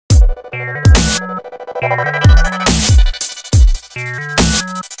In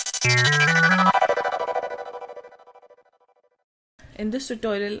this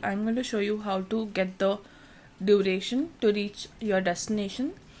tutorial, I'm going to show you how to get the duration to reach your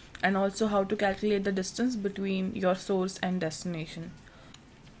destination and also how to calculate the distance between your source and destination.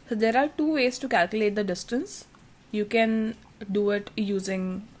 So there are two ways to calculate the distance. You can do it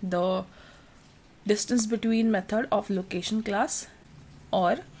using the distance between method of location class,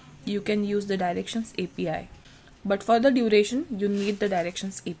 or you can use the directions API. But for the duration, you need the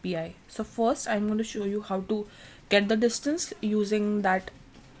directions API. So first I'm going to show you how to get the distance using that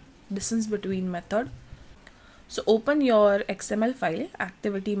distance between method. So open your XML file,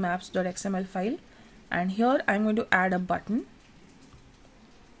 activitymaps.xml file, and here I'm going to add a button.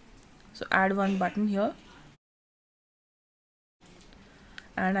 So add one button here,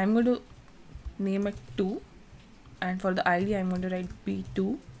 and I'm going to name it 2, and for the ID I'm going to write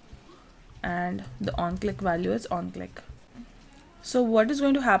B2, and the onClick value is onClick. So what is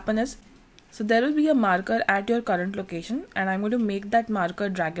going to happen is, so there will be a marker at your current location, and I'm going to make that marker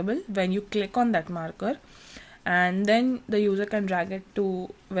draggable when you click on that marker, and then the user can drag it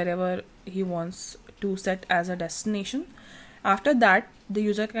to wherever he wants to set as a destination. After that, the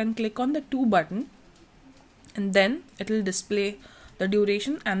user can click on the 2 button, and then it will display the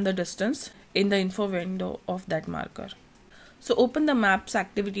duration and the distance in the info window of that marker. So open the maps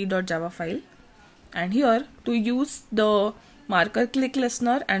activity.java file, and here to use the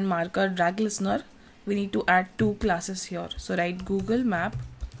MarkerClickListener and MarkerDragListener, we need to add 2 classes here. So write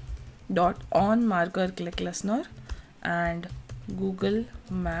GoogleMap.OnMarkerClickListener and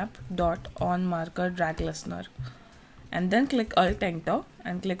GoogleMap.OnMarkerDragListener, and then click Alt Enter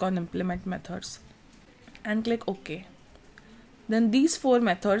and click on Implement Methods and click OK. Then these 4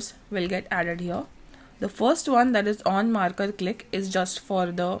 methods will get added here. The first one, that is onMarkerClick, is just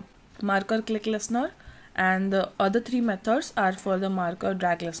for the MarkerClickListener, and the other 3 methods are for the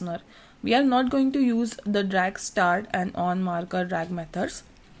MarkerDragListener. We are not going to use the drag_start and onMarkerDrag methods.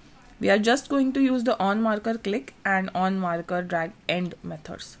 We are just going to use the onMarkerClick and onMarkerDragEnd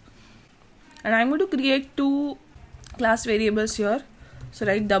methods. And I'm going to create 2 class variables here. So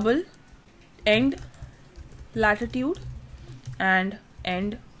write double end latitude and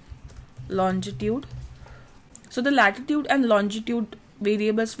end longitude. So the latitude and longitude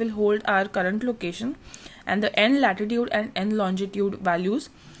variables will hold our current location, and the end latitude and end longitude values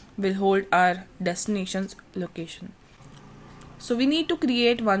will hold our destination's location. So we need to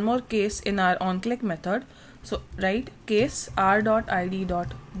create one more case in our onClick method. So write case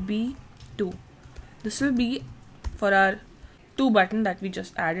r.id.b2. This will be for our 2 button that we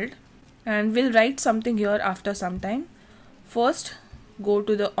just added, and we'll write something here after some time. First, go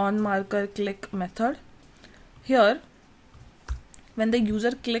to the onMarkerClick method. Here, when the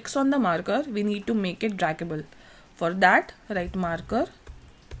user clicks on the marker, we need to make it draggable. For that, write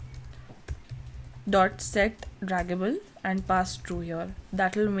marker.setDraggable and pass true here.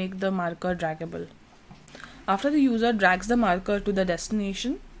 That will make the marker draggable. After the user drags the marker to the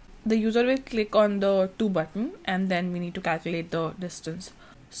destination, the user will click on the 2 button, and then we need to calculate the distance.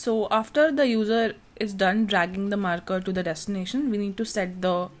 So after the user is done dragging the marker to the destination, we need to set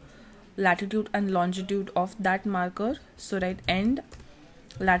the latitude and longitude of that marker. So write end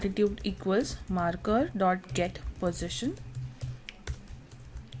latitude equals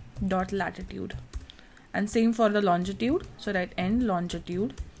marker.getPosition.latitude, and same for the longitude. So write end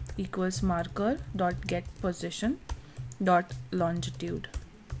longitude equals marker.getPosition.longitude.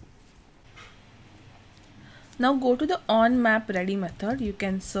 Now go to the onMapReady method. You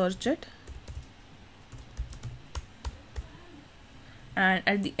can search it, and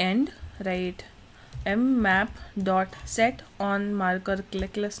at the end write mmap.set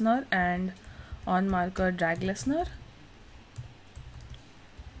onMarkerClickListener and onMarkerDragListener,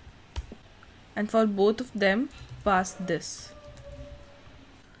 and for both of them pass this.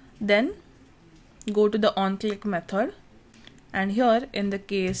 Then go to the onClick method, and here in the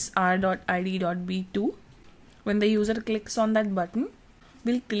case r.id.b2, when the user clicks on that button,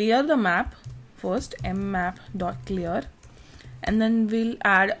 we'll clear the map first, mmap.clear, and then we'll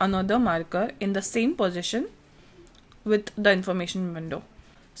add another marker in the same position with the information window.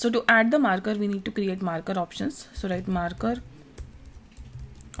 So to add the marker, we need to create marker options. So write marker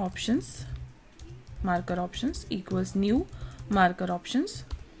options equals new marker options,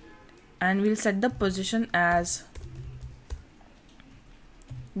 and we'll set the position as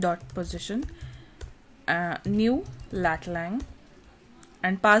 .position new latlang,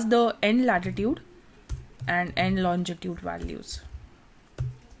 and pass the end latitude and end longitude values.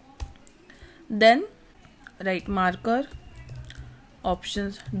 Then write marker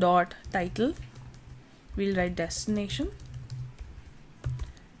options dot title we'll write destination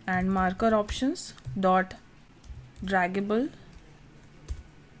and marker options dot draggable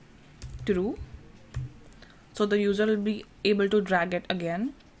true, so the user will be able to drag it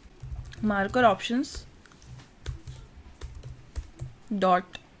again. Marker options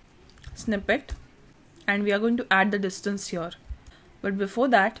dot snippet, and we are going to add the distance here, but before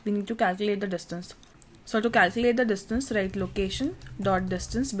that we need to calculate the distance. So to calculate the distance, write location dot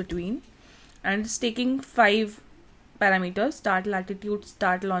distance between, and it's taking 5 parameters: start latitude,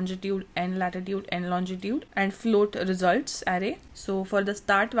 start longitude, end latitude, end longitude, and float results array. So for the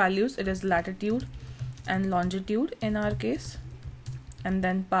start values it is latitude and longitude in our case, and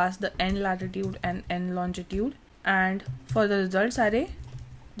then pass the end latitude and end longitude. And for the results array,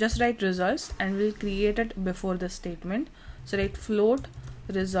 just write results and we'll create it before the statement. So write float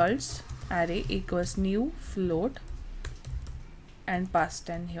results array equals new float and pass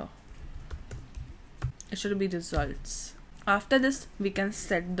 10 here. It should be results. After this we can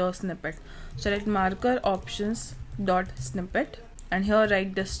set the snippet. So write marker options dot snippet, and here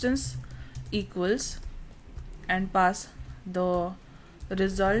write distance equals and pass the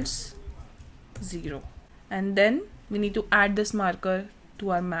results 0, and then we need to add this marker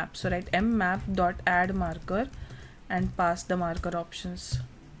to our map. So write mmap.add marker and pass the marker options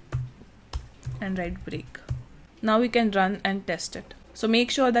and write break. Now we can run and test it. So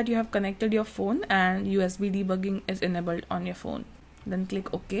make sure that you have connected your phone and USB debugging is enabled on your phone. Then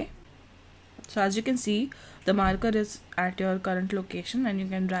click OK. So as you can see, the marker is at your current location and you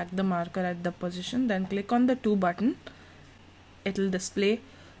can drag the marker at the position. Then click on the 2 button. It will display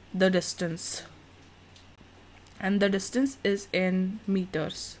the distance, and the distance is in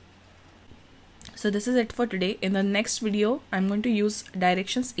meters. So this is it for today. In the next video I'm going to use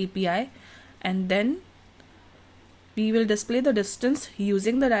directions API, and then we will display the distance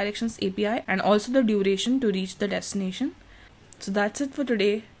using the directions API and also the duration to reach the destination. So that's it for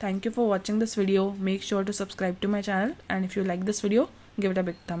today. Thank you for watching this video. Make sure to subscribe to my channel, and if you like this video, give it a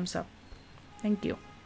big thumbs up. Thank you.